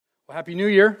Well, Happy New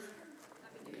Year.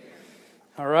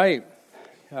 All right.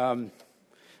 I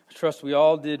trust we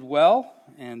all did well,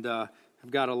 and I've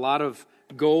got a lot of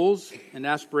goals and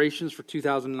aspirations for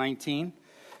 2019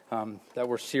 that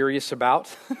we're serious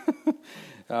about.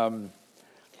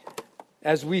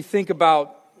 As we think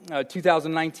about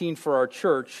 2019 for our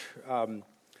church,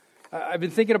 I've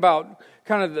been thinking about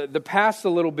kind of the past a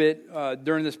little bit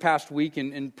during this past week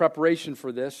in preparation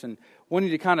for this, and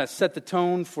wanting to kind of set the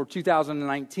tone for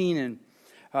 2019.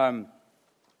 And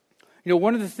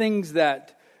one of the things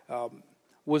that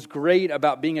was great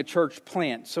about being a church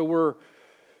plant. So we're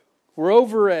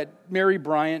over at Mary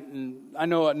Bryant, and I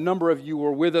know a number of you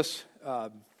were with us.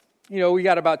 We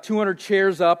got about 200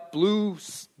 chairs up, blue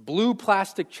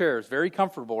plastic chairs, very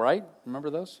comfortable, right? Remember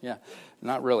those? Yeah,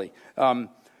 not really.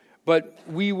 But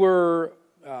we were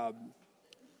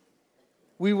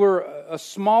a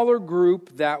smaller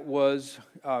group that was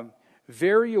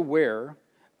very aware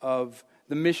of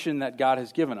the mission that God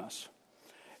has given us.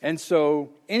 And so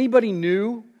anybody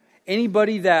new,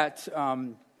 anybody that,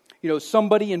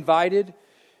 somebody invited,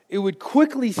 it would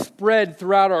quickly spread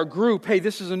throughout our group, hey,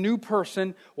 this is a new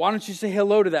person, why don't you say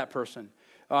hello to that person?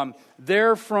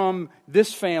 They're from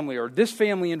this family, or this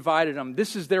family invited them,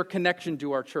 this is their connection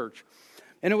to our church.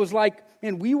 And it was like,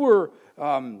 man, we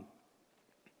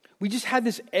just had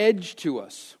this edge to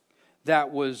us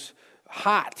that was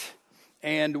hot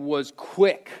and was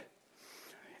quick.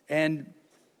 And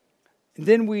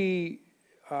then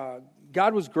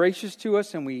God was gracious to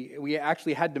us, and we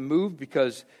actually had to move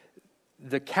because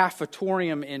the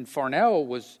cafetorium in Farnell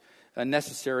was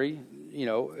necessary.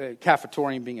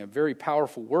 Cafetorium being a very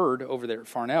powerful word over there at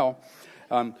Farnell.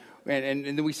 And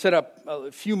then we set up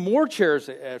a few more chairs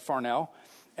at Farnell,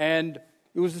 and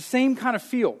it was the same kind of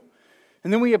feel.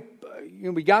 And then we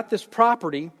got this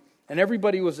property, and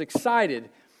everybody was excited,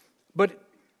 but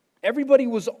everybody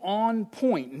was on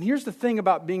point. And here's the thing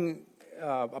about being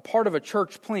a part of a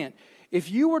church plant. If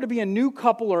you were to be a new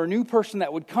couple or a new person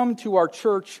that would come to our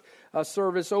church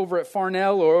service over at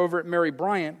Farnell or over at Mary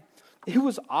Bryant, it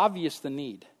was obvious the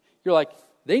need. You're like,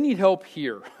 they need help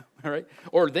here, right?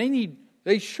 Or they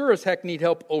sure as heck need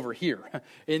help over here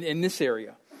in this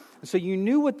area. And so you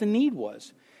knew what the need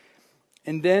was.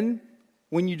 And then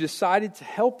when you decided to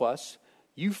help us,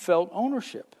 you felt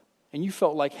ownership. And you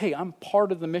felt like, hey, I'm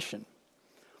part of the mission.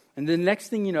 And the next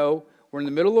thing you know, we're in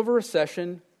the middle of a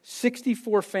recession,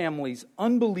 64 families,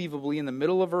 unbelievably, in the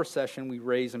middle of a recession, we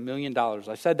raised $1 million.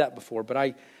 I said that before, but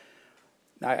I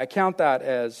count that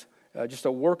as just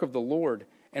a work of the Lord.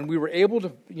 And we were able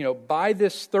to, buy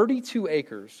this 32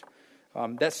 acres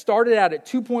that started out at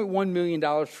 $2.1 million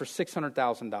for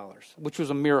 $600,000, which was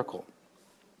a miracle.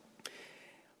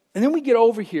 And then we get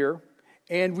over here,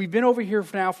 and we've been over here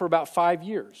now for about 5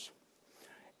 years.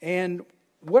 And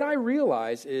what I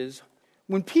realize is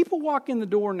when people walk in the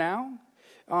door now,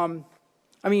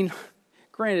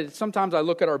 granted, sometimes I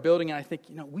look at our building and I think,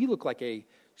 we look like a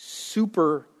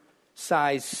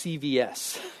super-sized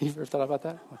CVS. You ever thought about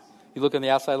that? You look on the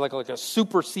outside like a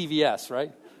super CVS,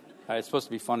 right? It's supposed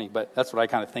to be funny, but that's what I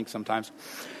kind of think sometimes.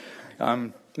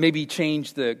 Maybe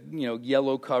change the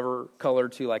yellow color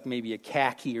to like maybe a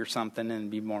khaki or something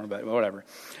and be more about whatever.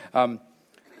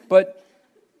 But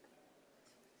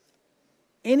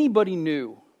anybody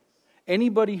new,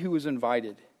 anybody who was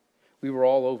invited, we were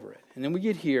all over it. And then we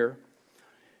get here,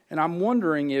 and I'm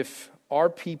wondering if our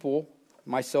people,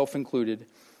 myself included,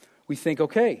 we think,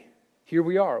 okay, here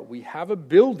we are. We have a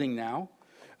building now.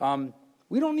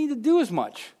 We don't need to do as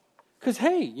much. Because,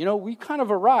 hey, we kind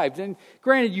of arrived. And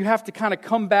granted, you have to kind of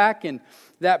come back, and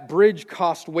that bridge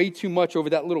cost way too much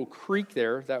over that little creek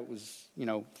there. That was,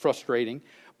 frustrating.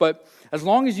 But as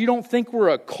long as you don't think we're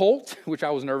a cult, which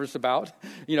I was nervous about,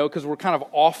 because we're kind of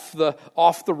off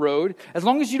the road. As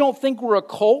long as you don't think we're a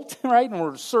cult, right, and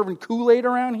we're serving Kool-Aid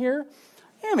around here,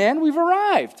 yeah, man, we've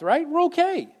arrived, right? We're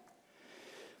okay.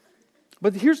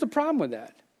 But here's the problem with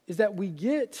that, is that we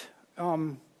get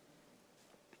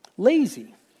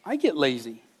lazy. I get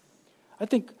lazy. I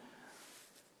think,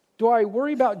 do I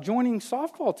worry about joining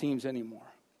softball teams anymore?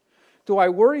 Do I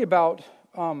worry about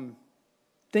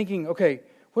thinking, okay,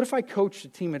 what if I coach the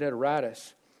team at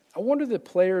Edoratus? I wonder the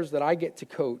players that I get to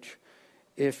coach,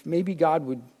 if maybe God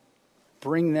would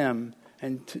bring them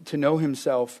and to know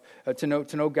Himself, to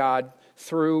know God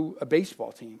through a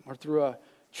baseball team or through a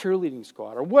cheerleading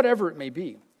squad or whatever it may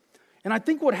be. And I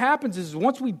think what happens is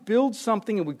once we build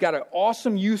something and we've got an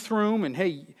awesome youth room and,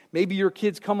 hey, maybe your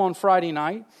kids come on Friday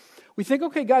night, we think,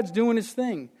 okay, God's doing His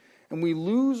thing. And we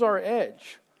lose our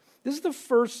edge. This is the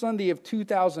first Sunday of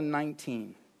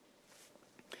 2019.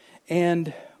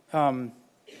 And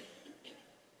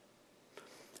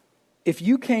if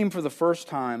you came for the first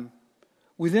time,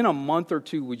 within a month or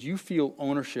two, would you feel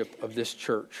ownership of this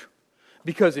church?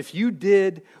 Because if you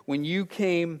did when you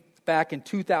came back in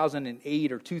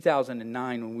 2008 or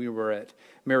 2009 when we were at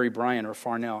Mary Bryan or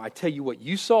Farnell, I tell you what,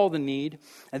 you saw the need,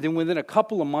 and then within a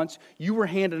couple of months, you were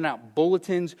handing out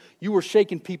bulletins, you were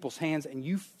shaking people's hands, and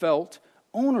you felt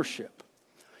ownership.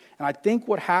 And I think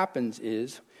what happens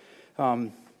is,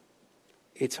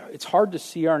 it's hard to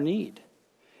see our need.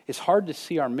 It's hard to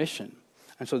see our mission.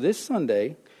 And so this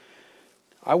Sunday,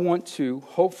 I want to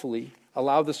hopefully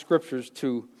allow the scriptures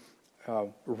to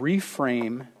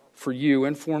reframe for you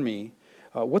and for me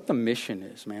what the mission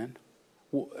is, man.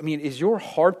 I mean, is your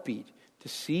heartbeat to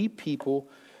see people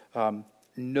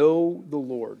know the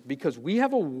Lord? Because we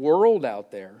have a world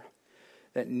out there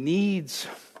that needs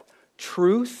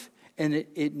truth and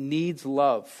it needs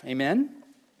love. Amen?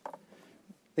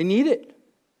 They need it.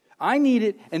 I need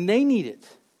it and they need it.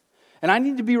 And I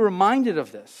need to be reminded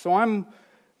of this. So I'm,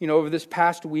 over this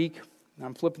past week,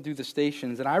 I'm flipping through the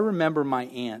stations, and I remember my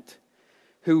aunt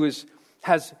who has,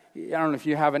 I don't know if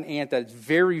you have an aunt that's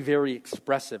very, very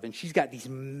expressive, and she's got these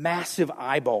massive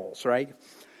eyeballs, right?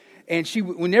 And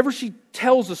whenever she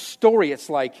tells a story,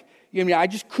 it's like, I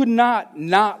just could not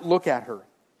look at her.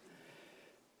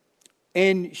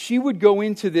 And she would go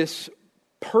into this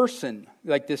person,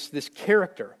 like this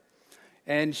character,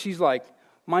 and she's like,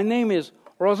 my name is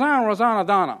Rosanna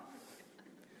Donna.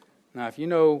 Now, if you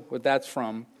know what that's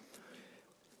from,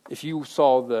 if you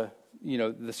saw the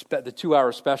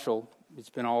 2-hour special, it's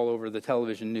been all over the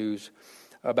television news,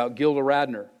 about Gilda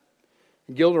Radner.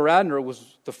 And Gilda Radner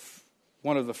was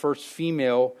one of the first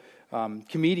female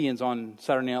comedians on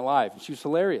Saturday Night Live. She was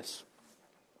hilarious.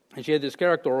 And she had this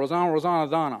character, Rosanna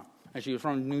Donna. And she was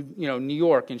from New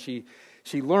York, and she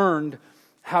learned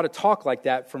how to talk like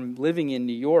that from living in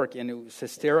New York, and it was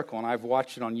hysterical, and I've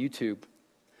watched it on YouTube.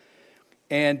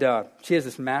 And she has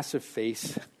this massive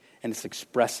face, and it's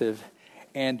expressive.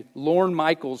 And Lorne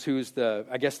Michaels, who's the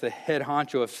head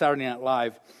honcho of Saturday Night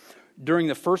Live, during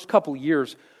the first couple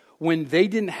years, when they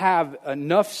didn't have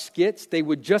enough skits, they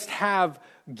would just have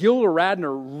Gilda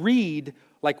Radner read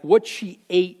like what she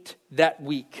ate that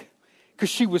week, because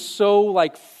she was so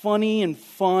funny and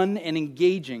fun and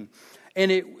engaging, and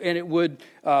it would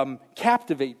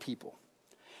captivate people.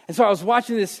 And so I was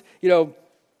watching this,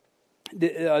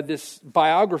 this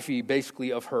biography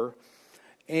basically of her,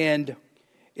 and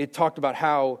it talked about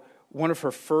how one of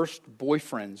her first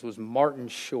boyfriends was Martin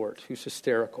Short, who's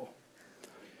hysterical.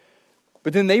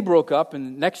 But then they broke up,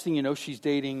 and next thing you know, she's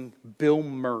dating Bill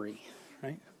Murray,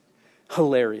 right?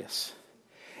 Hilarious.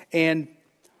 And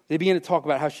they began to talk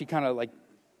about how she kind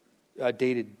of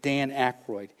dated Dan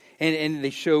Aykroyd. And they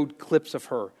showed clips of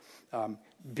her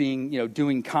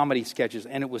doing comedy sketches,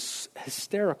 and it was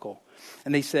hysterical.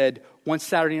 And they said once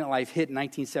Saturday Night Live hit in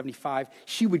 1975,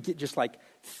 she would get just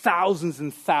thousands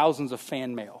and thousands of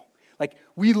fan mail.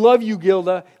 We love you,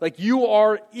 Gilda. You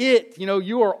are it.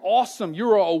 You are awesome.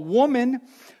 You are a woman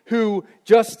who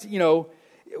just,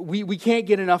 we can't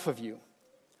get enough of you.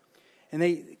 And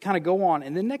they kind of go on.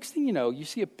 And the next thing you know, you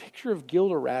see a picture of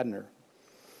Gilda Radner.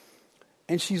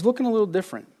 And she's looking a little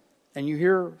different. And you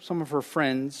hear some of her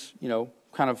friends,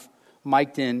 kind of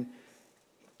mic'd in.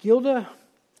 Gilda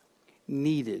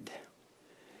needed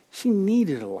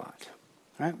a lot,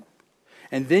 right?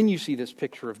 And then you see this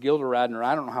picture of Gilda Radner.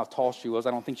 I don't know how tall she was.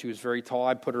 I don't think she was very tall.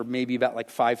 I'd put her maybe about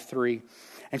 5'3".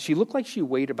 And she looked like she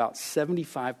weighed about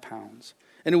 75 pounds.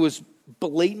 And it was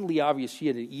blatantly obvious she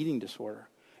had an eating disorder.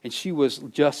 And she was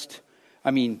just,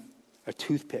 a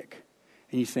toothpick.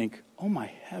 And you think, oh my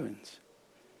heavens.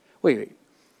 Wait.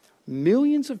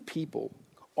 Millions of people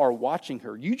are watching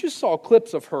her. You just saw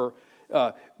clips of her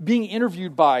being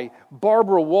interviewed by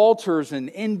Barbara Walters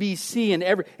and NBC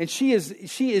and she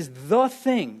is the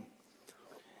thing.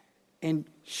 And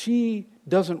she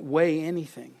doesn't weigh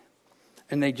anything.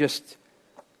 And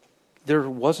there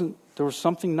was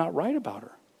something not right about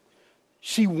her.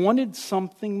 She wanted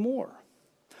something more.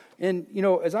 And,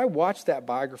 as I watched that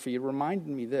biography, it reminded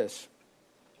me this.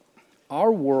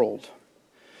 Our world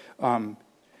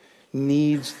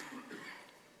needs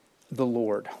the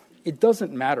Lord. It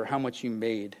doesn't matter how much you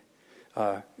made,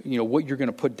 what you're going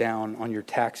to put down on your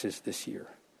taxes this year.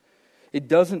 It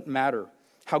doesn't matter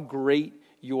how great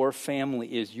your family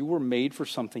is. You were made for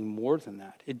something more than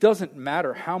that. It doesn't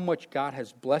matter how much God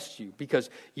has blessed you, because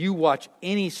you watch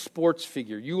any sports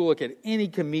figure, you look at any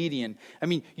comedian.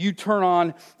 You turn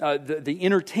on the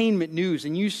entertainment news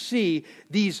and you see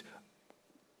these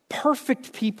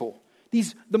perfect people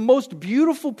the most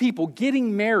beautiful people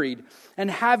getting married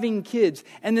and having kids.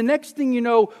 And the next thing you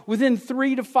know, within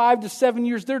 3 to 5 to 7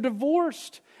 years, they're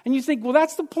divorced. And you think, well,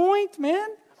 that's the point, man.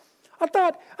 I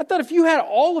thought if you had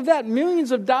all of that,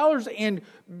 millions of dollars and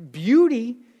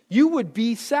beauty, you would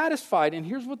be satisfied. And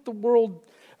here's what the world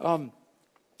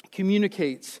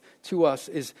communicates to us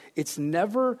is it's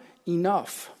never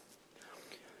enough.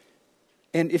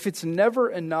 And if it's never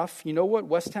enough, you know what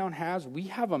Westtown has? We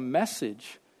have a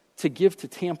message to give to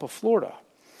Tampa, Florida.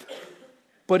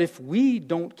 But if we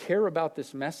don't care about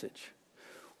this message,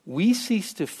 we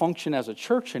cease to function as a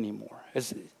church anymore.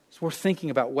 As we're thinking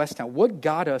about Westtown, what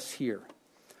got us here?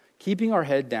 Keeping our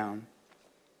head down,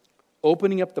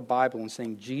 opening up the Bible and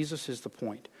saying Jesus is the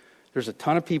point. There's a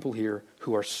ton of people here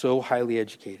who are so highly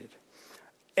educated.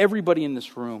 Everybody in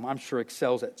this room, I'm sure,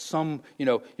 excels at some,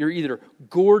 you're either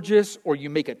gorgeous or you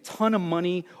make a ton of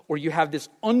money or you have this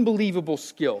unbelievable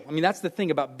skill. I mean, that's the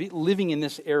thing about living in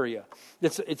this area.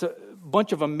 It's a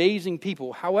bunch of amazing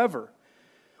people. However,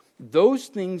 those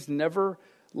things never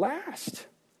last.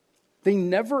 They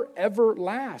never, ever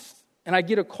last. And I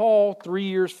get a call 3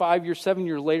 years, 5 years, 7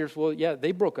 years later. Well, yeah,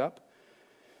 they broke up.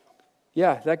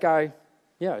 Yeah, that guy,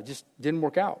 it just didn't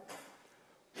work out.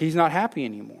 He's not happy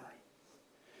anymore.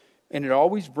 And it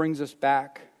always brings us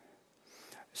back.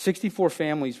 64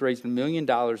 families raised $1 million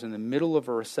in the middle of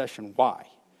a recession. Why?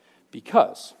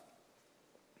 Because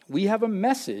we have a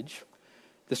message,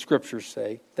 the scriptures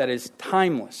say, that is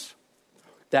timeless.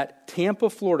 That Tampa,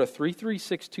 Florida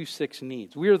 33626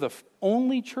 needs. We are the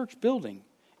only church building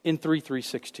in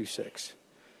 33626.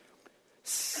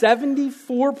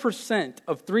 74%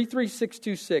 of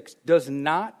 33626 does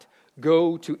not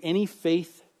go to any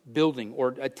faith building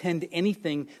or attend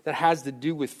anything that has to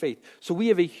do with faith. So we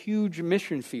have a huge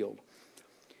mission field.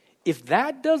 If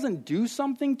that doesn't do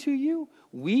something to you,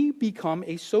 we become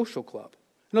a social club.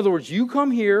 In other words, you come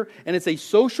here and it's a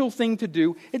social thing to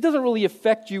do. It doesn't really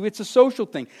affect you. It's a social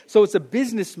thing. So it's a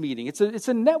business meeting. It's a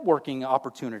networking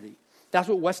opportunity. That's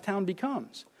what Westtown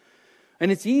becomes.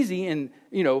 And it's easy in,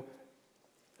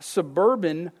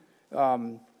 suburban,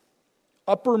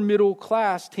 upper middle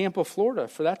class Tampa, Florida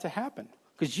for that to happen.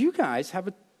 Because you guys have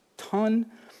a ton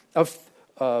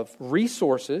of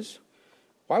resources.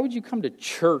 Why would you come to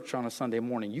church on a Sunday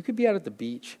morning? You could be out at the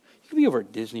beach. You could be over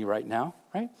at Disney right now,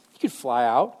 right? You could fly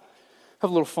out,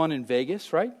 have a little fun in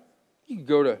Vegas, right? You could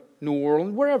go to New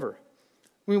Orleans, wherever.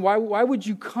 I mean, why would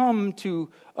you come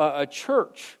to a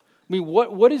church? I mean,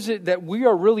 what is it that we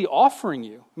are really offering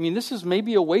you? I mean, this is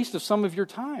maybe a waste of some of your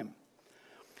time.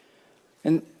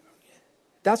 And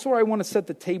that's where I want to set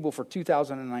the table for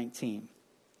 2019.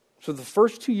 So the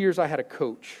first 2 years I had a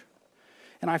coach.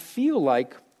 And I feel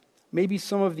like maybe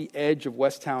some of the edge of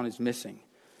Westtown is missing.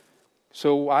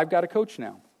 So I've got a coach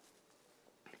now.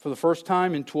 For the first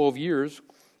time in 12 years,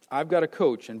 I've got a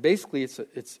coach. And basically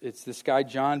it's this guy,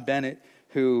 John Bennett,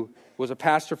 who was a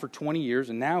pastor for 20 years.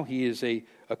 And now he is a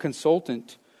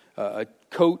consultant, a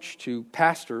coach to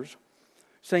pastors,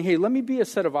 saying, hey, let me be a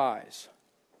set of eyes.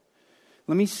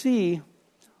 Let me see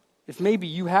if maybe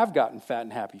you have gotten fat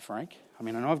and happy, Frank. I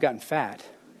mean, I know I've gotten fat,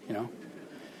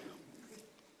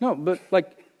 No, but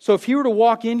so if he were to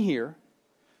walk in here,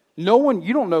 you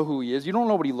don't know who he is, you don't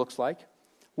know what he looks like.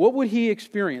 What would he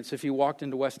experience if he walked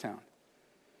into Westtown?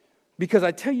 Because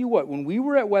I tell you what, when we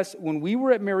were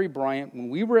at Mary Bryant, when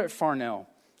we were at Farnell,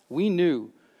 we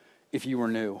knew if you were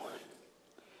new.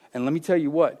 And let me tell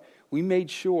you what, we made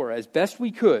sure, as best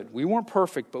we could, we weren't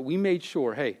perfect, but we made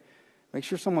sure, hey, make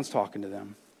sure someone's talking to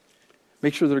them.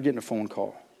 Make sure they're getting a phone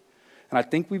call. And I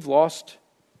think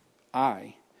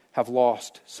I have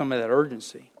lost some of that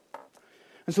urgency.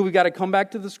 And so we've got to come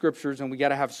back to the scriptures and we got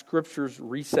to have scriptures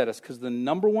reset us because the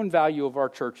number one value of our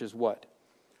church is what?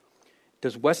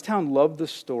 Does Westtown love the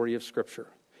story of Scripture?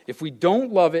 If we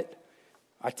don't love it,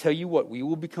 I tell you what, we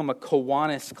will become a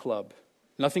Kiwanis club.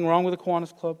 Nothing wrong with a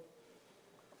Kiwanis club.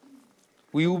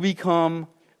 We will become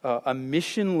a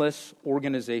missionless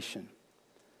organization.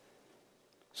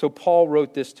 So Paul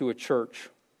wrote this to a church,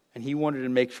 and he wanted to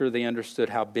make sure they understood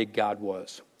how big God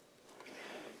was.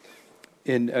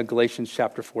 In Galatians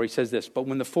chapter 4, he says this, but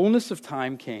when the fullness of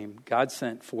time came, God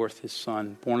sent forth his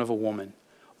Son, born of a woman,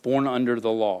 born under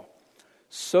the law,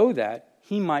 so that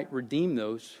he might redeem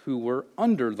those who were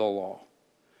under the law,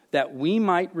 that we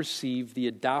might receive the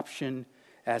adoption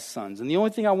as sons. And the only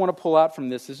thing I want to pull out from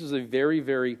this is a very,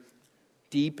 very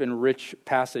deep and rich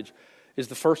passage, is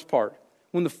the first part.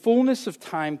 When the fullness of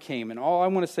time came, and all I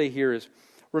want to say here is,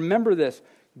 remember this,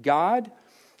 God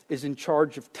is in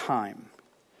charge of time.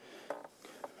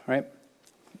 Right?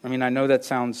 I mean, I know that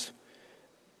sounds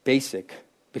basic,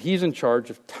 but he's in charge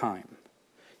of time.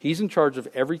 He's in charge of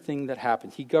everything that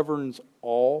happens. He governs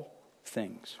all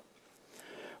things.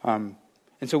 And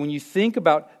so when you think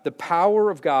about the power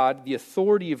of God, the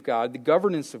authority of God, the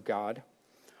governance of God,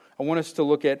 I want us to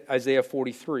look at Isaiah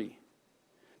 43.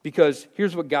 Because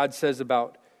here's what God says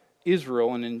about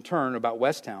Israel and in turn about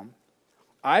Westtown.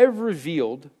 I have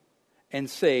revealed and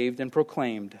saved and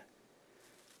proclaimed,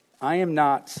 I am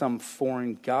not some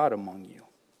foreign god among you.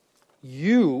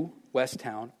 You,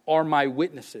 Westtown, are my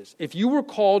witnesses. If you were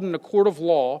called in a court of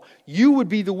law, you would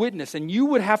be the witness. And you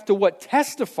would have to what?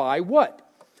 Testify what?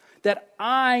 That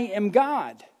I am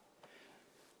God.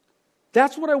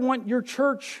 That's what I want your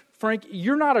church, Frank.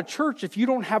 You're not a church if you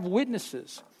don't have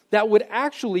witnesses that would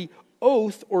actually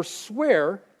oath or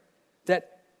swear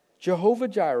that Jehovah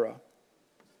Jireh,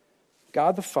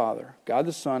 God the Father, God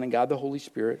the Son, and God the Holy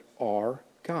Spirit are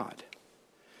God.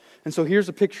 And so here's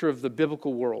a picture of the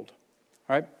biblical world.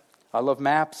 All right? I love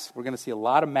maps. We're going to see a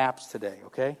lot of maps today,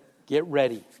 okay? Get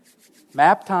ready.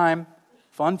 Map time.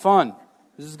 Fun.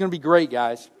 This is going to be great,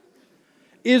 guys.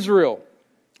 Israel,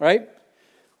 right?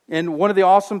 And one of the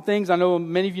awesome things, I know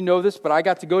many of you know this, but I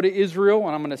got to go to Israel,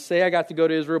 and I'm going to say I got to go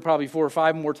to Israel probably 4 or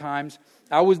 5 more times.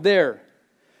 I was there.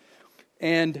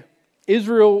 And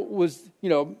Israel was,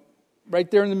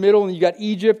 right there in the middle, and you got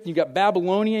Egypt, and you got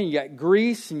Babylonia, and you got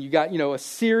Greece, and you got,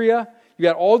 Assyria. You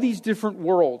got all these different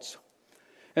worlds.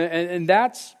 And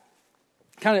that's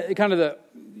kind of the,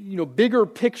 bigger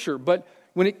picture. But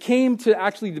when it came to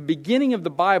actually the beginning of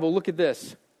the Bible, look at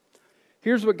this.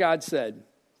 Here's what God said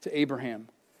to Abraham.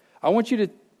 I want you to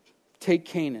take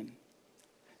Canaan,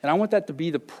 and I want that to be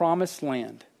the promised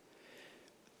land.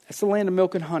 That's the land of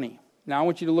milk and honey. Now I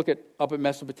want you to look up at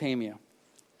Mesopotamia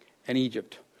and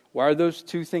Egypt. Why are those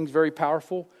two things very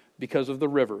powerful? Because of the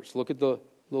rivers. Look at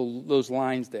those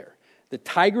lines there. The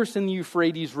Tigris and the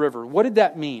Euphrates River. What did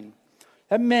that mean?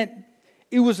 That meant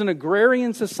it was an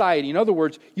agrarian society. In other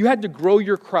words, you had to grow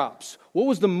your crops. What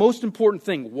was the most important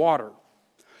thing? Water.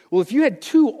 Well, if you had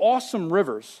 2 awesome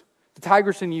rivers, the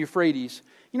Tigris and the Euphrates,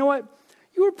 you know what?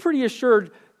 You were pretty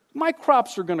assured my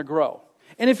crops are going to grow.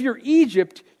 And if you're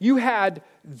Egypt, you had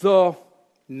the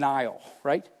Nile,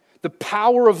 right? The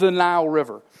power of the Nile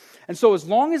River. And so as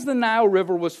long as the Nile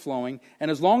River was flowing, and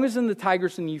as long as the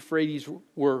Tigris and the Euphrates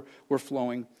were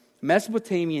flowing,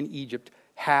 Mesopotamia and Egypt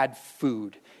had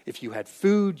food. If you had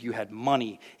food, you had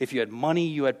money. If you had money,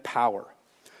 you had power.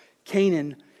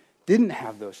 Canaan didn't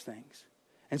have those things.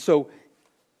 And so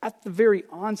at the very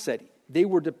onset, they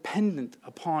were dependent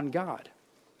upon God.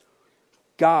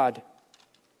 God,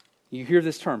 you hear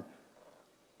this term,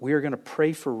 we are going to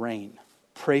pray for rain.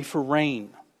 Pray for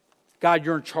rain. God,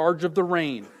 you're in charge of the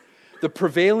rain. The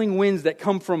prevailing winds that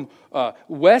come from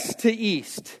west to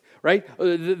east, right?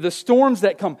 The storms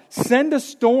that come. Send a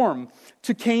storm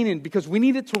to Canaan because we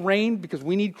need it to rain, because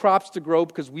we need crops to grow,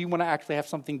 because we want to actually have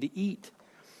something to eat.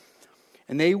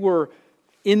 And they were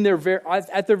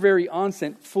at their very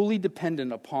onset fully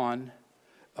dependent upon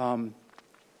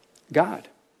God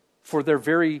for their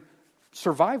very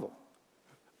survival.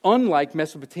 Unlike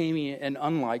Mesopotamia and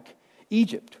unlike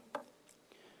Egypt.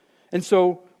 And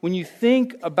so when you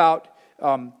think about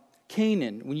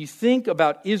Canaan, when you think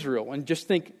about Israel, and just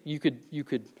think you could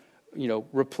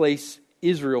replace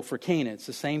Israel for Canaan, it's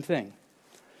the same thing.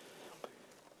 I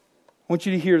want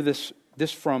you to hear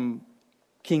this from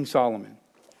King Solomon.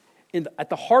 At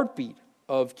the heartbeat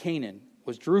of Canaan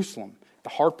was Jerusalem. The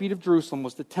heartbeat of Jerusalem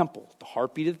was the temple. The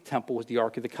heartbeat of the temple was the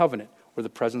Ark of the Covenant, or the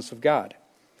presence of God.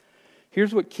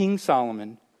 Here's what King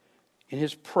Solomon, in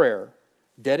his prayer,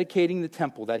 dedicating the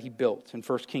temple that he built in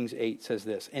 1 Kings 8 says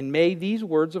this, and may these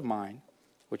words of mine,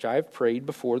 which I have prayed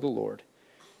before the Lord,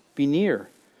 be near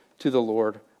to the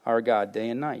Lord our God day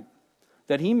and night,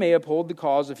 that he may uphold the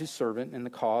cause of his servant and the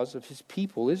cause of his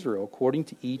people Israel according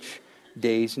to each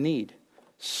day's need,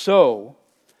 so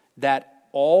that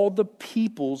all the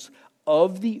peoples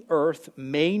of the earth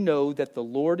may know that the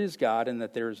Lord is God and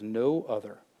that there is no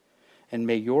other. And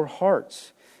may your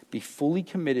hearts be fully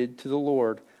committed to the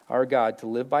Lord our God, to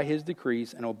live by his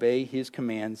decrees and obey his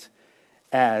commands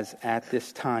as at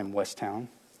this time, Westtown.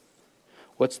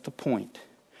 What's the point?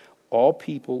 All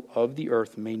people of the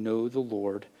earth may know the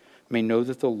Lord, may know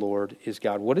that the Lord is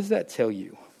God. What does that tell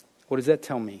you? What does that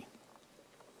tell me?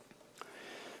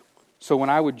 So when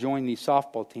I would join these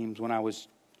softball teams, when I was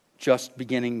just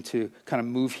beginning to kind of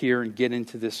move here and get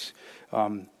into this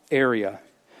area,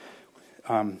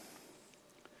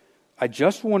 I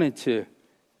just wanted to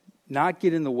not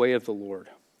get in the way of the Lord.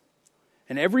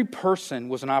 And every person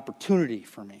was an opportunity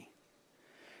for me.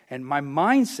 And my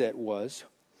mindset was,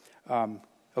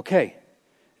 okay,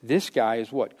 this guy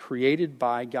is what? Created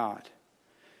by God.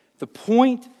 The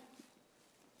point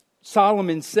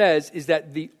Solomon says is that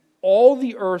all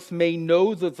the earth may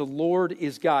know that the Lord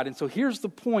is God. And so here's the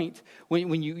point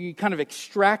when you kind of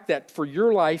extract that for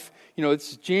your life.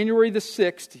 It's January the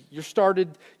 6th. You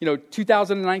started,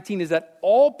 2019, is that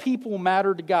all people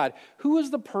matter to God. Who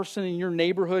is the person in your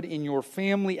neighborhood, in your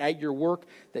family, at your work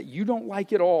that you don't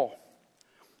like at all?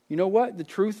 You know what? The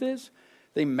truth is,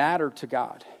 they matter to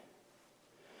God.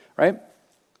 Right?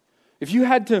 If you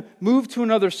had to move to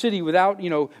another city without,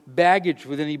 baggage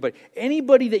with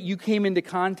anybody that you came into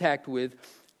contact with,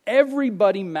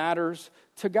 everybody matters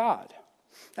to God.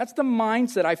 That's the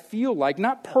mindset I feel like,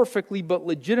 not perfectly, but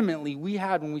legitimately, we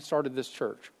had when we started this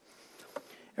church.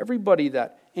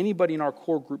 Anybody in our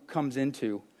core group comes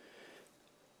into,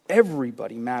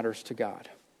 everybody matters to God.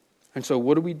 And so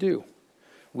what do?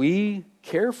 We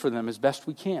care for them as best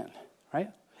we can,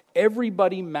 right?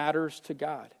 Everybody matters to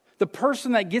God. The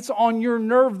person that gets on your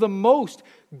nerve the most,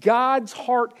 God's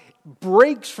heart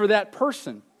breaks for that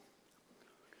person.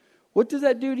 What does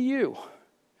that do to you?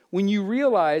 When you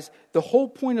realize the whole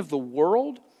point of the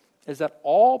world is that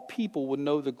all people would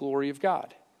know the glory of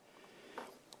God.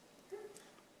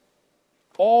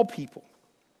 All people.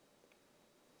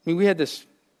 We had this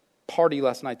party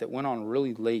last night that went on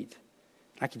really late.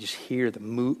 I could just hear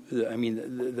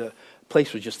the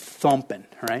place was just thumping,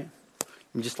 right?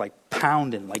 And just like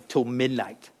pounding till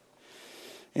midnight.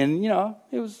 And,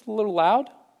 it was a little loud.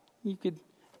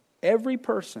 Every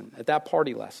person at that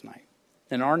party last night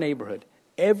in our neighborhood,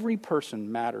 every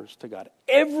person matters to God.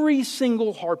 Every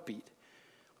single heartbeat.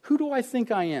 Who do I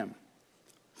think I am?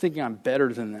 Thinking I'm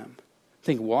better than them.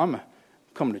 Thinking, well, I'm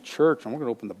coming to church and we're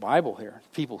going to open the Bible here.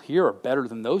 People here are better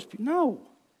than those people. No.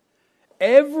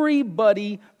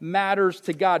 Everybody matters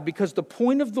to God because the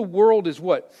point of the world is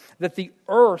what? That the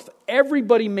earth,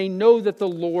 everybody may know that the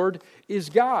Lord is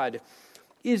God.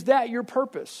 Is that your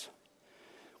purpose?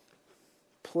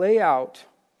 Play out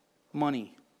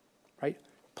money, right?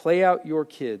 Play out your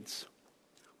kids.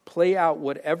 Play out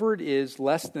whatever it is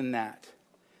less than that.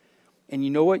 And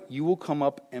you know what? You will come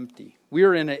up empty. We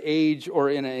are in an age or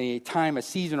in a time, a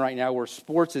season right now where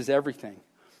sports is everything.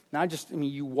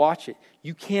 You watch it.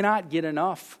 You cannot get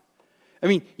enough.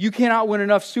 You cannot win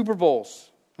enough Super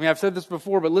Bowls. I've said this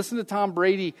before, but listen to Tom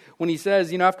Brady when he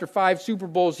says, after 5 Super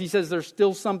Bowls, he says there's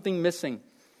still something missing.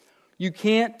 You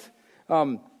can't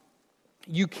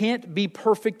be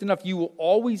perfect enough. You will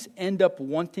always end up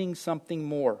wanting something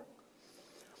more.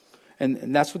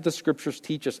 And that's what the scriptures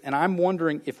teach us. And I'm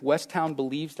wondering if Westtown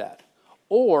believes that.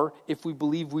 Or if we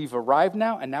believe we've arrived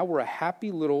now, and now we're a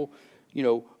happy little,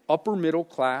 upper middle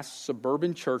class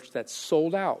suburban church that's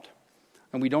sold out.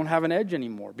 And we don't have an edge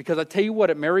anymore. Because I tell you what,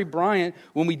 at Mary Bryant,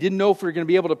 when we didn't know if we were going to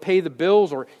be able to pay the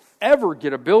bills or ever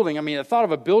get a building, the thought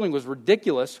of a building was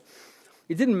ridiculous.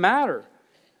 It didn't matter.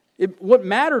 What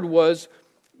mattered was,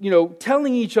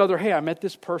 telling each other, hey, I met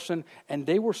this person, and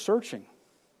they were searching.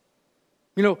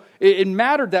 It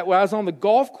mattered that when I was on the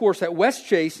golf course at West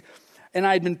Chase, and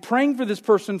I had been praying for this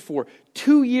person for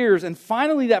 2 years, and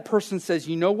finally that person says,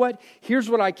 you know what? Here's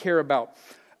what I care about.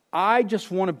 I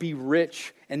just want to be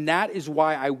rich, and that is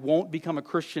why I won't become a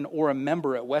Christian or a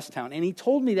member at Westtown. And he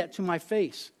told me that to my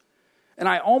face. And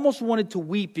I almost wanted to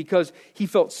weep because he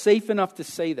felt safe enough to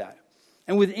say that.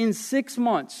 And within 6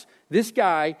 months, this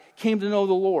guy came to know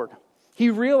the Lord. He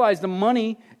realized the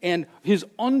money and his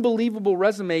unbelievable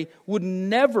resume would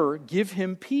never give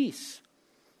him peace.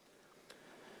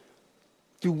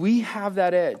 Do we have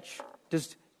that edge?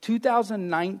 Does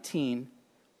 2019,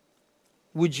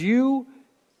 would you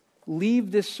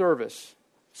leave this service,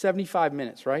 75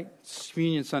 minutes, right? It's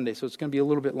Communion Sunday, so it's going to be a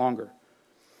little bit longer,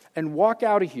 and walk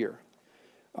out of here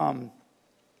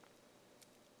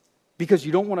because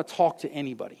you don't want to talk to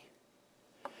anybody,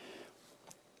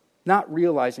 not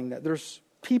realizing that there's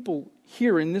people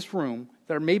here in this room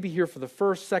that are maybe here for the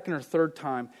first, second, or third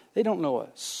time. They don't know a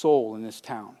soul in this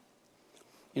town.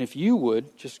 And if you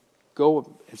would just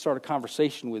go and start a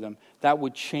conversation with them, that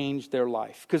would change their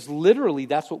life. Because literally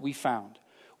that's what we found.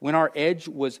 When our edge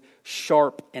was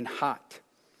sharp and hot,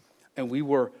 and we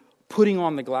were putting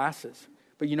on the glasses.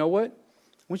 But you know what?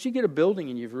 Once you get a building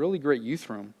and you have a really great youth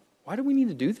room, why do we need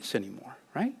to do this anymore,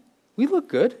 right? We look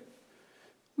good.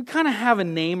 We kind of have a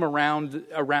name around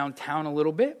town a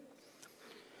little bit.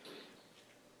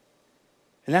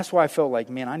 And that's why I felt like,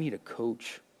 man, I need a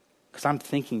coach. Because I'm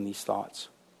thinking these thoughts.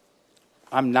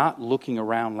 I'm not looking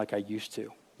around like I used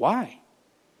to. Why?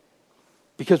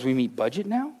 Because we meet budget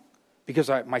now? Because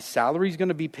my salary is going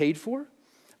to be paid for?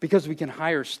 Because we can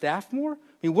hire staff more?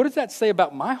 What does that say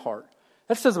about my heart?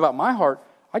 That says about my heart,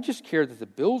 I just care that the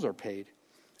bills are paid.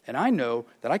 And I know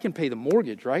that I can pay the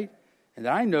mortgage, right? And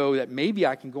that I know that maybe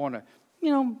I can go on a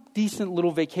decent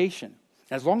little vacation.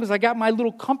 As long as I got my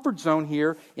little comfort zone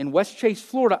here in West Chase,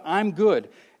 Florida, I'm good.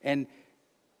 And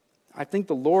I think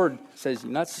the Lord says,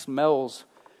 that smells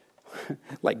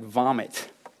like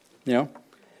vomit. That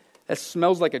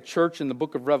smells like a church in the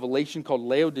book of Revelation called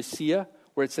Laodicea,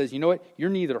 where it says, you know what? You're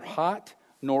neither hot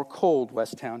nor cold,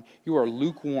 Westtown. You are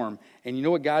lukewarm. And you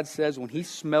know what God says? When he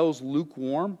smells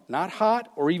lukewarm, not hot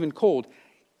or even cold,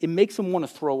 it makes him want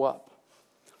to throw up.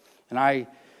 And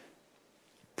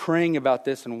praying about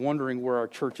this and wondering where our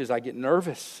church is, I get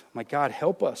nervous. I'm like, God,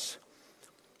 help us.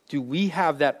 Do we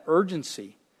have that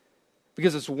urgency?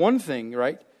 Because it's one thing,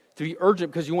 right, to be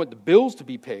urgent because you want the bills to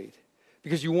be paid,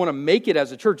 because you want to make it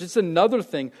as a church. It's another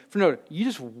thing you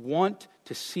just want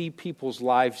to see people's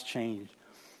lives change.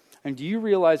 And do you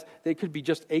realize that it could be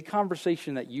just a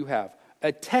conversation that you have,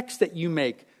 a text that you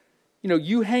make,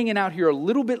 you hanging out here a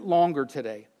little bit longer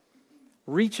today,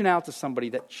 reaching out to somebody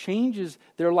that changes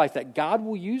their life, that God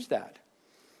will use that.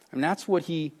 And that's what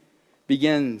he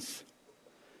begins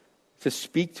to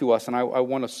speak to us, and I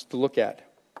want us to look at.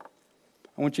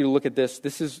 I want you to look at this.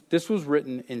 This was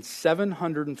written in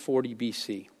 740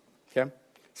 BC. Okay?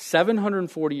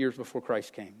 740 years before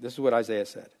Christ came. This is what Isaiah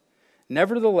said.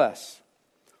 Nevertheless,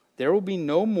 there will be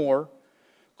no more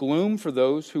gloom for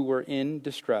those who were in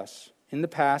distress. In the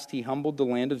past, he humbled the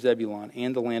land of Zebulun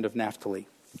and the land of Naphtali.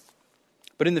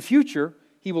 But in the future,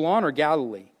 he will honor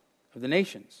Galilee of the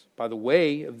nations by the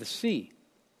way of the sea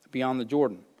beyond the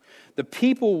Jordan. The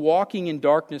people walking in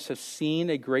darkness have seen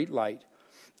a great light.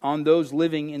 On those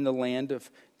living in the land of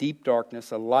deep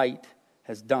darkness, a light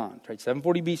has dawned. Right?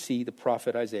 740 BC, the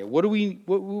prophet Isaiah. What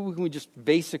can we just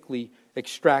basically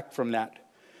extract from that?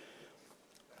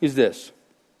 Is this.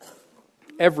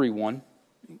 Everyone,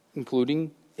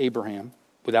 including Abraham,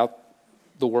 without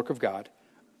the work of God,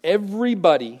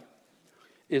 everybody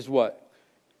is what?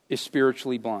 Is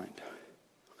spiritually blind.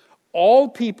 All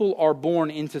people are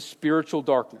born into spiritual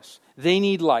darkness. They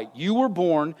need light. You were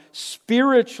born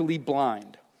spiritually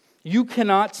blind. You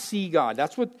cannot see God.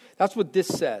 That's what this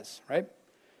says, right?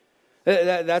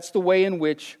 That's the way in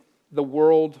which the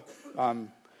world,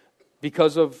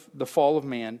 because of the fall of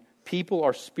man, people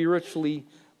are spiritually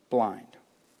blind.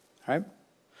 Right?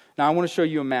 Now I want to show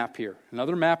you a map here.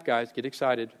 Another map, guys. Get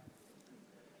excited.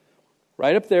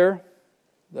 Right up there,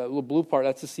 that little blue part,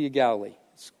 that's the Sea of Galilee.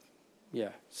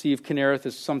 Sea of Kinnereth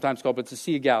is sometimes called, but it's the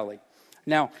Sea of Galilee.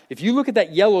 Now, if you look at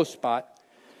that yellow spot,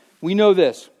 we know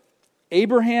this.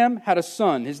 Abraham had a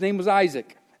son. His name was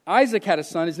Isaac. Isaac had a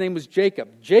son. His name was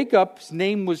Jacob. Jacob's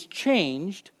name was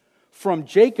changed from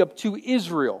Jacob to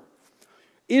Israel.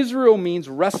 Israel means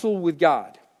wrestle with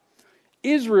God.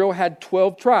 Israel had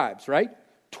 12 tribes, right?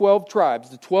 12 tribes.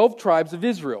 The 12 tribes of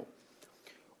Israel.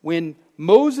 When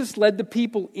Moses led the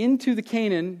people into the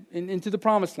Canaan, into the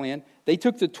promised land, they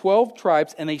took the 12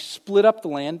 tribes and they split up the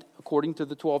land according to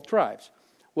the 12 tribes.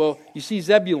 Well, you see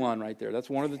Zebulun right there. That's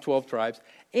one of the 12 tribes.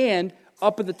 And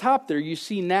up at the top there, you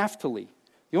see Naphtali.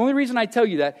 The only reason I tell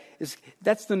you that is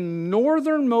that's the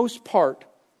northernmost part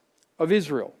of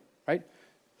Israel, right?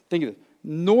 Think of it.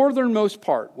 Northernmost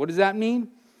part. What does that mean?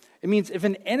 It means if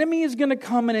an enemy is going to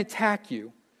come and attack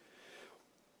you,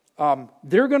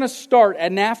 they're going to start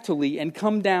at Naphtali and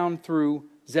come down through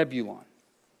Zebulun.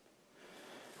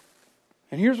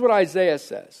 And here's what Isaiah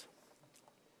says.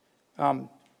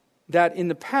 That in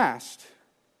the past,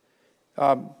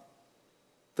 the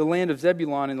land of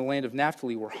Zebulun and the land of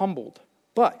Naphtali were humbled.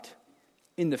 But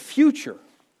in the future,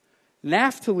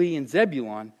 Naphtali and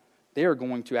Zebulun, they are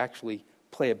going to actually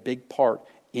play a big part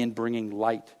in bringing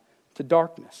light to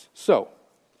darkness. So,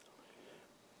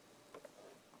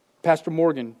 Pastor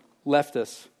Morgan left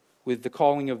us with the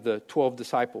calling of the 12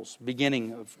 disciples,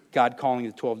 beginning of God calling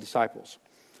the 12 disciples,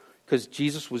 because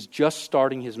Jesus was just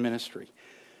starting his ministry.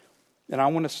 And I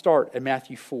want to start at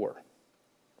Matthew 4.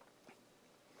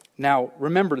 Now,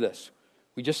 remember this.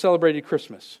 We just celebrated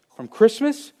Christmas. From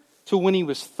Christmas to when he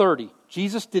was 30,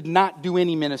 Jesus did not do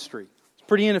any ministry. It's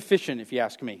pretty inefficient, if you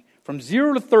ask me. From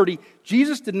 0 to 30,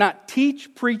 Jesus did not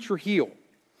teach, preach, or heal.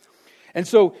 And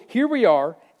so here we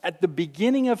are at the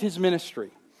beginning of his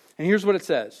ministry. And here's what it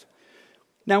says.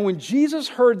 Now, when Jesus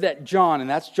heard that John, and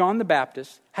that's John the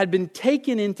Baptist, had been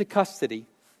taken into custody,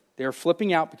 they were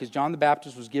flipping out because John the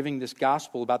Baptist was giving this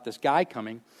gospel about this guy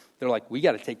coming. They're like, we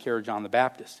got to take care of John the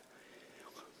Baptist.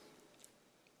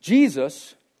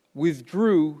 Jesus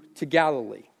withdrew to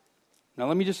Galilee. Now,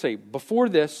 let me just say, before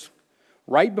this,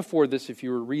 right before this, if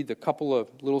you were to read the couple of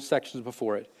little sections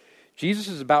before it, Jesus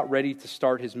is about ready to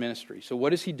start his ministry. So what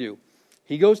does he do?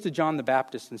 He goes to John the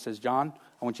Baptist and says, John,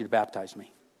 I want you to baptize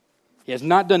me. He has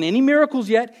not done any miracles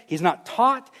yet. He's not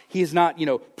taught. He has not,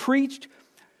 preached.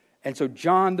 And so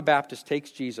John the Baptist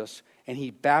takes Jesus and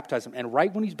he baptizes him. And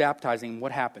right when he's baptizing him,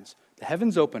 what happens? The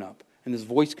heavens open up and this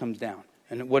voice comes down.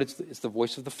 And it's the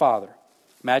voice of the Father.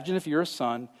 Imagine if you're a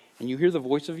son and you hear the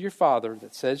voice of your father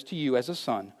that says to you as a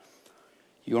son,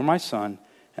 "You are my son,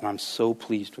 and I'm so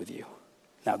pleased with you.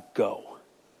 Now go.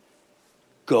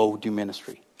 Go do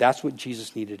ministry." That's what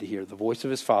Jesus needed to hear, the voice of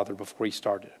his Father before he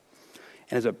started.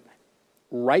 And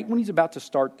right when he's about to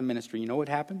start the ministry, you know what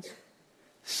happens?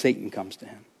 Satan comes to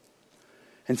him.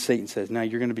 And Satan says, "Now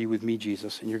you're going to be with me,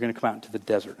 Jesus, and you're going to come out into the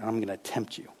desert, and I'm going to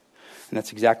tempt you." And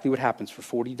that's exactly what happens. For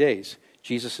 40 days,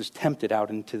 Jesus is tempted out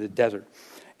into the desert.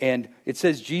 And it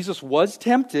says Jesus was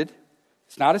tempted.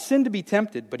 It's not a sin to be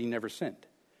tempted, but he never sinned.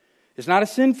 It's not a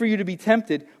sin for you to be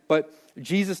tempted, but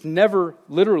Jesus never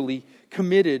literally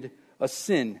committed a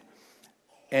sin.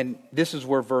 And this is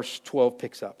where verse 12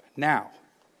 picks up. Now,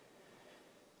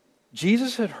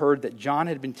 Jesus had heard that John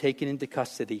had been taken into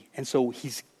custody, and so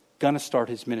he's going to start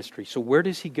his ministry. So where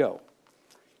does he go?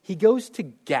 He goes to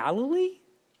Galilee?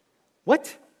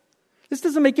 What? This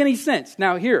doesn't make any sense.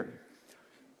 Now here,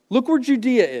 look where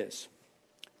Judea is.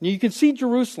 Now you can see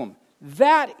Jerusalem.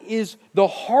 That is the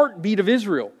heartbeat of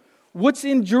Israel. What's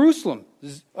in Jerusalem?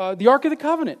 The Ark of the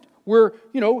Covenant, where,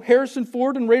 Harrison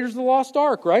Ford and Raiders of the Lost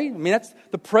Ark, right? I mean, that's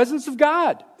the presence of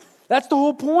God. That's the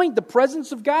whole point, the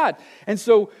presence of God. And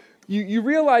so you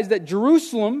realize that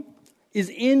Jerusalem is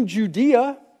in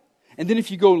Judea. And then if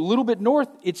you go a little bit north,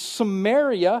 it's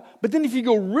Samaria. But then if you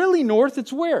go really north,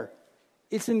 it's where?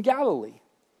 It's in Galilee.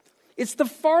 It's the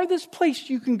farthest place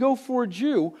you can go for a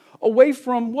Jew away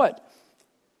from what?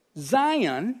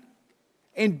 Zion,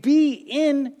 and be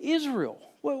in Israel.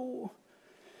 Well,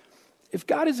 if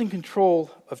God is in control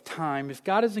of time, if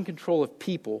God is in control of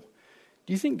people,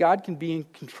 do you think God can be in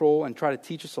control and try to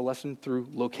teach us a lesson through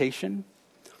location?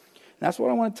 And that's what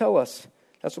I want to tell us.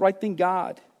 That's what I think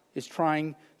God is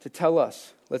trying to tell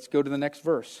us. Let's go to the next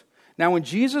verse. Now, when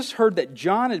Jesus heard that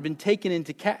John had been taken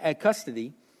into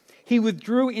custody, he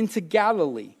withdrew into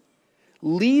Galilee.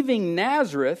 Leaving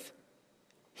Nazareth,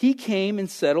 he came and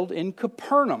settled in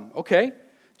Capernaum. Okay,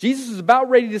 Jesus is about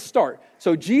ready to start.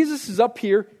 So Jesus is up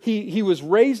here. He was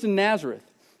raised in Nazareth.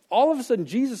 All of a sudden,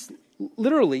 Jesus,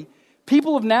 literally,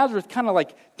 people of Nazareth kind of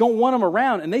like don't want him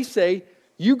around. And they say,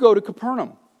 "You go to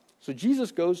Capernaum." So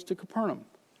Jesus goes to Capernaum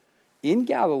in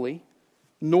Galilee,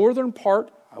 northern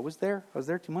part. I was there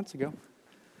 2 months ago.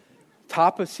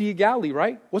 Top of Sea of Galilee,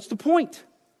 right? What's the point?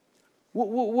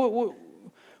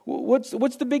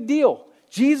 What's the big deal?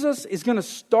 Jesus is going to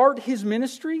start his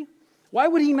ministry. Why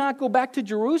would he not go back to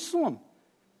Jerusalem?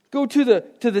 Go to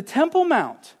the Temple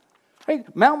Mount,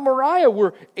 right? Mount Moriah,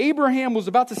 where Abraham was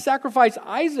about to sacrifice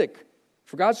Isaac.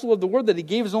 For God so loved the world that he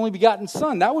gave his only begotten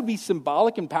son. That would be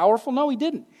symbolic and powerful. No, he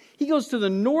didn't. He goes to the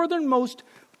northernmost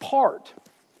part.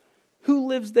 Who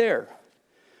lives there?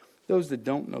 Those that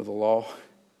don't know the law.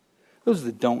 Those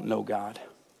that don't know God.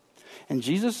 And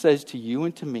Jesus says to you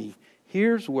and to me,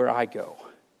 here's where I go.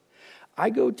 I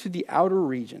go to the outer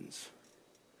regions.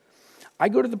 I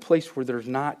go to the place where there's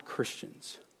not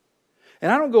Christians.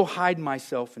 And I don't go hide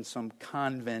myself in some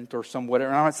convent or some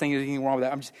whatever. I'm not saying there's anything wrong with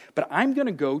that. But I'm going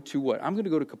to go to what? I'm going to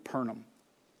go to Capernaum.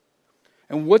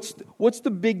 And what's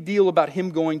the big deal about him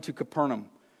going to Capernaum?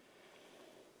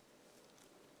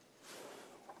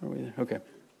 Okay.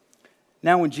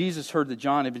 Now when Jesus heard that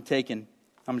John had been taken,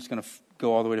 I'm just going to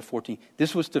go all the way to 14.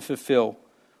 This was to fulfill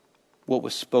what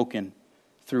was spoken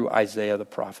through Isaiah the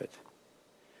prophet.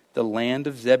 The land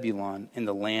of Zebulun and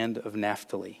the land of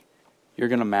Naphtali. You're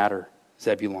going to matter,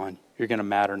 Zebulun. You're going to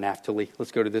matter, Naphtali.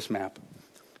 Let's go to this map.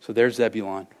 So there's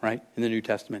Zebulun, right, in the New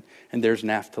Testament. And there's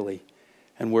Naphtali.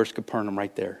 And where's Capernaum?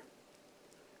 Right there.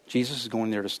 Jesus is going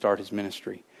there to start his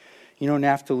ministry. You know,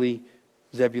 Naphtali,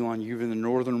 Zebulun, you're in the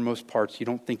northernmost parts. You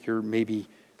don't think you're maybe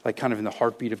like kind of in the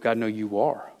heartbeat of God. No, you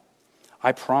are.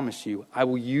 I promise you, I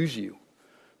will use you.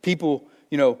 People,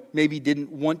 maybe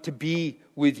didn't want to be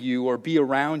with you or be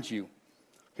around you.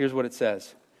 Here's what it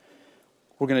says.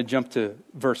 We're going to jump to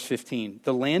verse 15.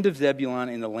 The land of Zebulun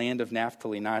and the land of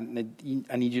Naphtali. Now, I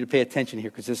need you to pay attention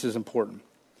here because this is important.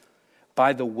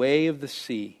 By the way of the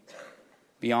sea,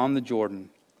 beyond the Jordan,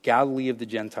 Galilee of the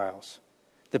Gentiles,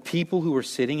 the people who were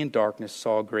sitting in darkness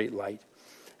saw a great light.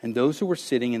 And those who were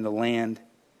sitting in the land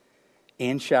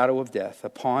and shadow of death,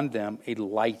 upon them a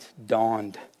light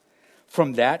dawned.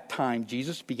 From that time,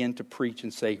 Jesus began to preach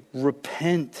and say,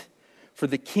 repent, for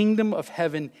the kingdom of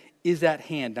heaven is at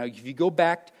hand. Now, if you go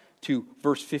back to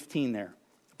verse 15 there,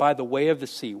 by the way of the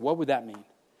sea, what would that mean?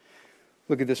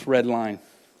 Look at this red line.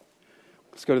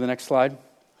 Let's go to the next slide.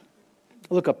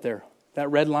 Look up there.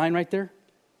 That red line right there.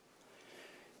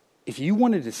 If you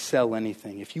wanted to sell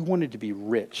anything, if you wanted to be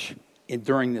rich,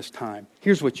 during this time.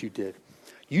 Here's what you did.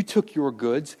 You took your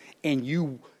goods and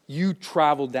you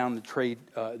traveled down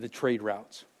the trade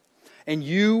routes. And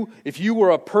if you were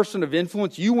a person of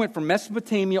influence, you went from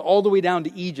Mesopotamia all the way down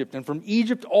to Egypt, and from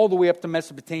Egypt all the way up to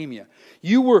Mesopotamia.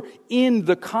 You were in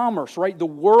the commerce, right? The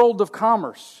world of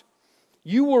commerce.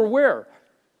 You were where?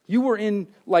 You were in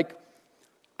like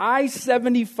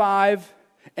I-75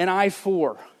 and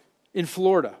I-4 in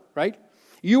Florida, right?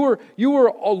 You were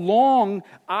along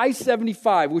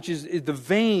I-75, which is the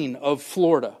vein of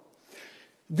Florida.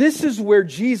 This is where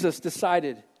Jesus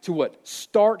decided to what?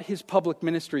 Start his public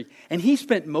ministry. And he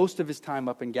spent most of his time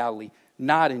up in Galilee,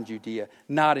 not in Judea,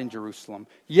 not in Jerusalem.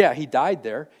 Yeah, he died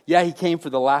there. Yeah, he came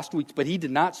for the last weeks, but he did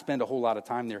not spend a whole lot of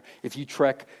time there if you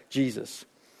trek Jesus.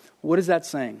 What is that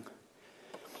saying?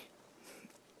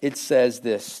 It says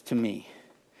this to me,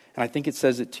 and I think it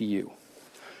says it to you.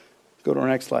 Go to our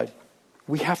next slide.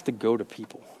 We have to go to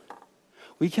people.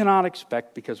 We cannot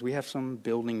expect, because we have some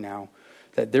building now,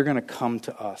 that they're going to come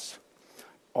to us.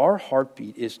 Our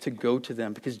heartbeat is to go to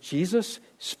them, because Jesus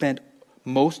spent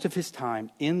most of his time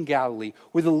in Galilee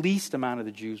where the least amount of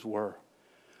the Jews were.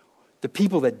 The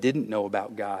people that didn't know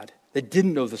about God, that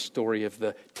didn't know the story of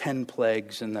the 10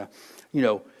 plagues and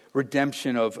the,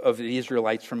 redemption of the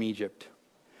Israelites from Egypt.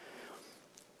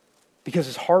 Because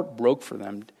his heart broke for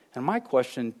them. And my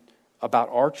question about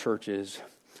our church is,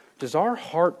 does our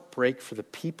heart break for the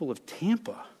people of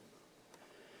Tampa?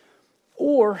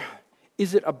 Or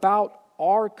is it about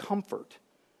our comfort?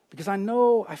 Because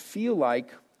I feel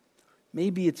like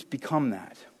maybe it's become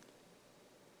that.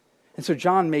 And so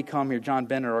John may come here, John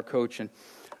Bennett, our coach, and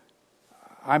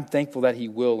I'm thankful that he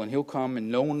will. And he'll come and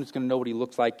no one is going to know what he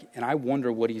looks like. And I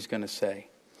wonder what he's going to say.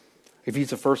 If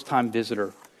he's a first-time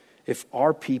visitor, if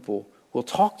our people will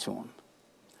talk to him,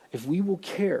 if we will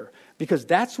care. Because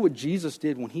that's what Jesus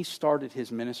did when he started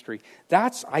his ministry.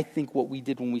 That's, I think, what we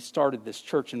did when we started this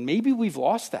church. And maybe we've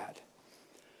lost that.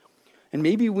 And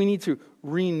maybe we need to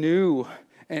renew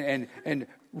and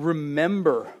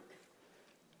remember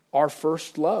our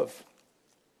first love.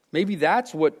 Maybe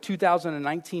that's what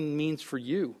 2019 means for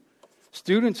you.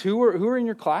 Students who are in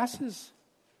your classes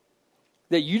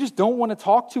that you just don't want to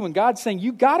talk to, and God's saying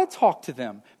you got to talk to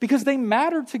them because they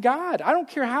matter to God. I don't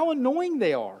care how annoying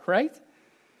they are, right?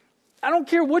 I don't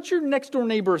care what your next door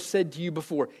neighbor has said to you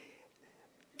before.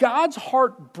 God's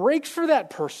heart breaks for that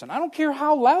person. I don't care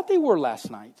how loud they were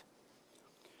last night.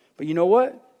 But you know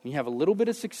what? When you have a little bit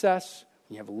of success,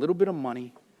 when you have a little bit of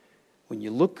money, when you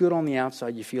look good on the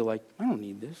outside, you feel like, I don't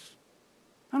need this.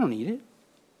 I don't need it.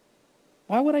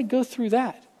 Why would I go through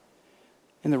that?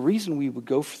 And the reason we would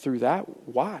go through that,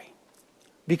 why?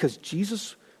 Because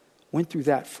Jesus went through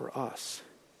that for us.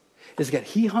 Is that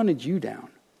he hunted you down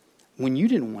when you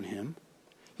didn't want him.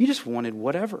 You just wanted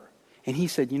whatever. And he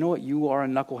said, you know what? You are a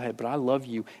knucklehead, but I love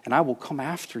you, and I will come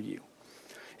after you.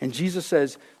 And Jesus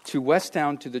says to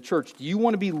Westtown, to the church, do you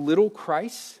want to be little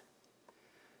Christ?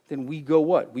 Then we go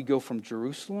what? We go from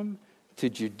Jerusalem to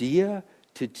Judea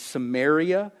to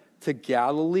Samaria to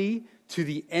Galilee to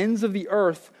the ends of the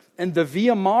earth. And the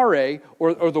Via Mare,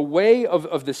 or the way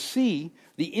of the sea,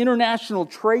 the international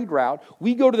trade route,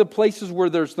 we go to the places where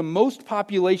there's the most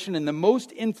population and the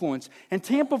most influence. And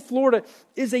Tampa, Florida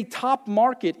is a top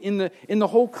market in the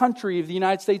whole country of the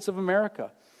United States of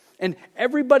America. And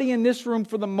everybody in this room,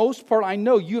 for the most part, I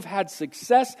know you've had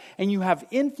success and you have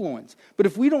influence. But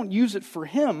if we don't use it for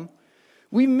him,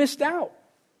 we missed out.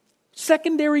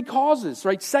 Secondary causes,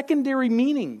 right? Secondary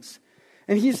meanings.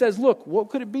 And he says, look, what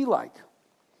could it be like?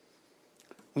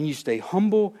 When you stay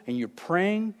humble and you're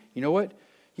praying, you know what?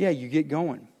 Yeah, you get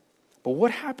going. But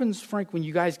what happens, Frank, when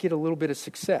you guys get a little bit of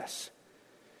success?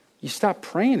 You stop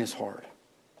praying as hard.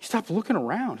 You stop looking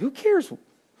around. Who cares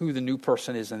who the new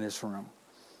person is in this room?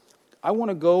 I want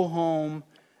to go home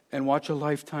and watch a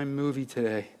Lifetime movie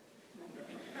today.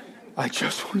 I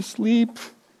just want to sleep.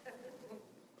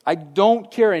 I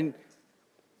don't care. And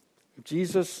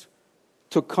Jesus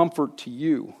took comfort to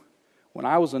you when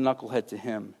I was a knucklehead to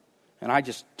him. And I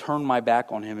just turned my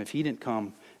back on him. If he didn't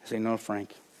come, I say, no,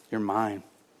 Frank, you're mine.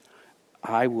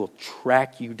 I will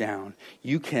track you down.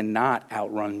 You cannot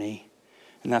outrun me.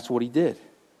 And that's what he did.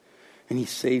 And he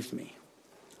saved me.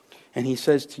 And he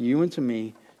says to you and to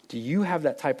me, do you have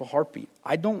that type of heartbeat?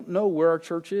 I don't know where our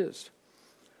church is.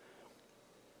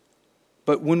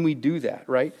 But when we do that,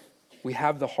 right, we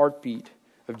have the heartbeat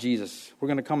of Jesus. We're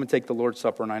going to come and take the Lord's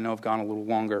Supper, and I know I've gone a little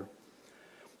longer.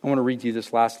 I want to read to you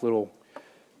this last little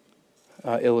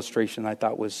illustration I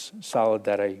thought was solid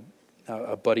that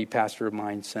a buddy pastor of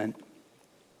mine sent.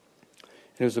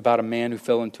 It was about a man who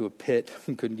fell into a pit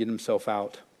and couldn't get himself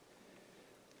out.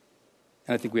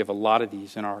 And I think we have a lot of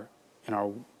these in our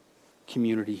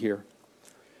community here.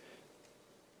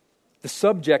 The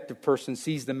subjective person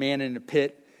sees the man in a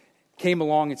pit, came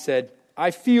along and said,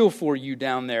 I feel for you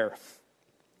down there.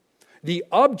 The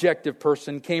objective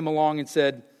person came along and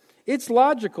said, it's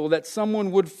logical that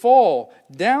someone would fall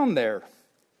down there.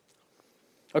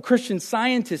 A Christian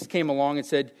scientist came along and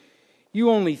said, you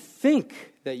only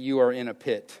think that you are in a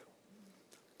pit.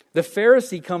 The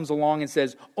Pharisee comes along and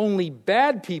says, only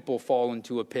bad people fall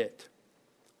into a pit.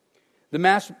 The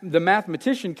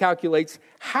mathematician calculates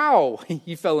how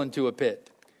he fell into a pit.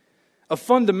 A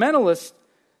fundamentalist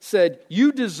said,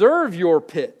 you deserve your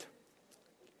pit.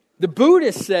 The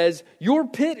Buddhist says, your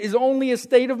pit is only a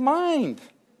state of mind.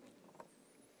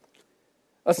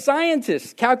 A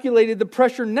scientist calculated the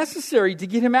pressure necessary to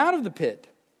get him out of the pit.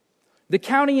 The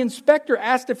county inspector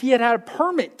asked if he had a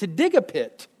permit to dig a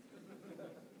pit.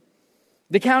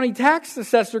 The county tax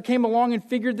assessor came along and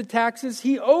figured the taxes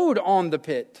he owed on the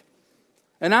pit.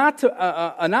 An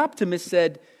optimist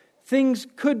said, things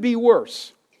could be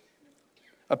worse.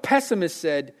 A pessimist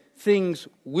said, things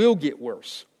will get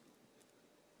worse.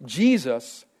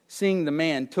 Jesus, seeing the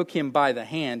man, took him by the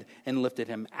hand and lifted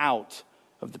him out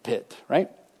of the pit, right?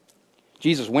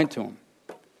 Jesus went to him.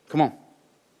 Come on.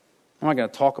 I'm not going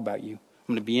to talk about you. I'm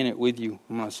going to be in it with you.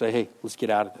 I'm going to say, hey, let's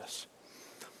get out of this.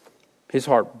 His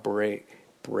heart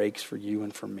breaks for you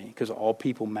and for me because all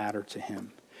people matter to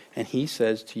him. And he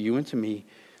says to you and to me,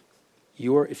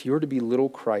 if you're to be little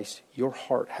Christ, your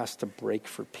heart has to break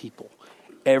for people.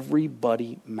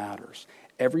 Everybody matters.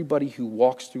 Everybody who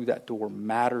walks through that door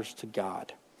matters to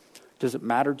God. Does it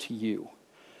matter to you?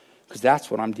 Because that's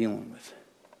what I'm dealing with.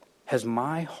 Has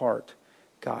my heart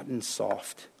gotten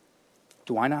soft?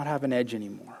 Do I not have an edge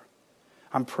anymore?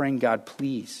 I'm praying, God,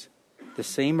 please, the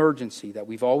same urgency that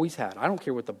we've always had. I don't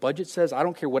care what the budget says. I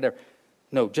don't care whatever.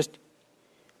 No, just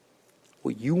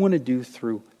what you want to do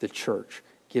through the church.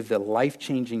 Give the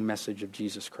life-changing message of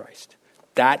Jesus Christ.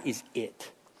 That is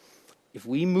it. If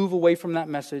we move away from that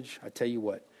message, I tell you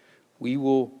what, we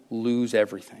will lose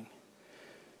everything.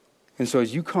 And so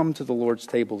as you come to the Lord's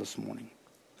table this morning,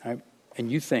 right,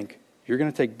 and you think you're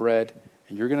going to take bread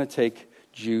and you're going to take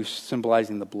juice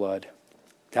symbolizing the blood,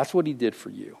 that's what he did for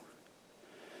you.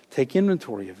 Take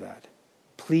inventory of that.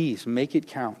 Please make it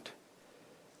count.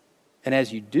 And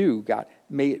as you do, God,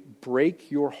 may it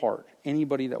break your heart.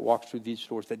 Anybody that walks through these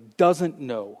doors that doesn't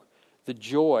know the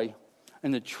joy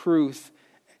and the truth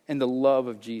and the love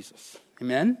of Jesus.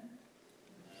 Amen?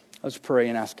 Let's pray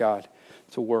and ask God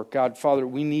to work. God, Father,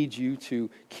 we need you to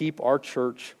keep our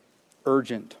church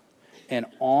urgent and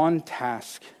on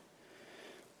task.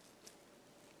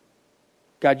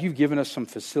 God, you've given us some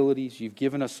facilities, you've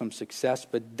given us some success,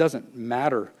 but it doesn't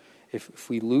matter if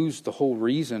we lose the whole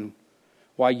reason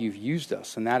why you've used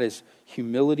us, and that is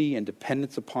humility and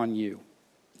dependence upon you.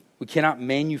 We cannot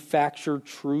manufacture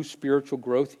true spiritual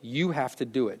growth. You have to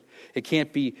do it. It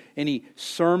can't be any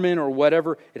sermon or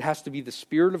whatever. It has to be the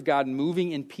Spirit of God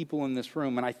moving in people in this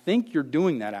room, and I think you're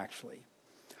doing that actually.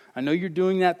 I know you're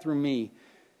doing that through me,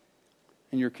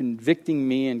 and you're convicting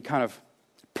me and kind of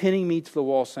pinning me to the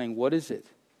wall saying, what is it?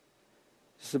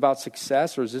 Is this about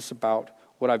success or is this about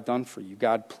what I've done for you?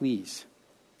 God, please,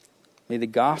 may the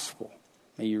gospel,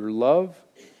 may your love,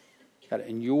 God,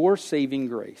 and your saving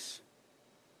grace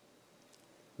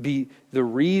be the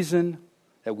reason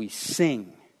that we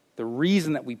sing, the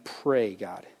reason that we pray,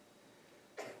 God,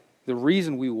 the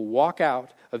reason we will walk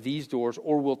out of these doors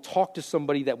or we'll talk to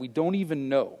somebody that we don't even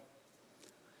know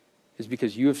is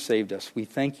because you have saved us. We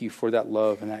thank you for that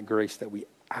love and that grace that we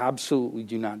absolutely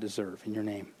do not deserve. In your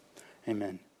name,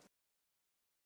 amen.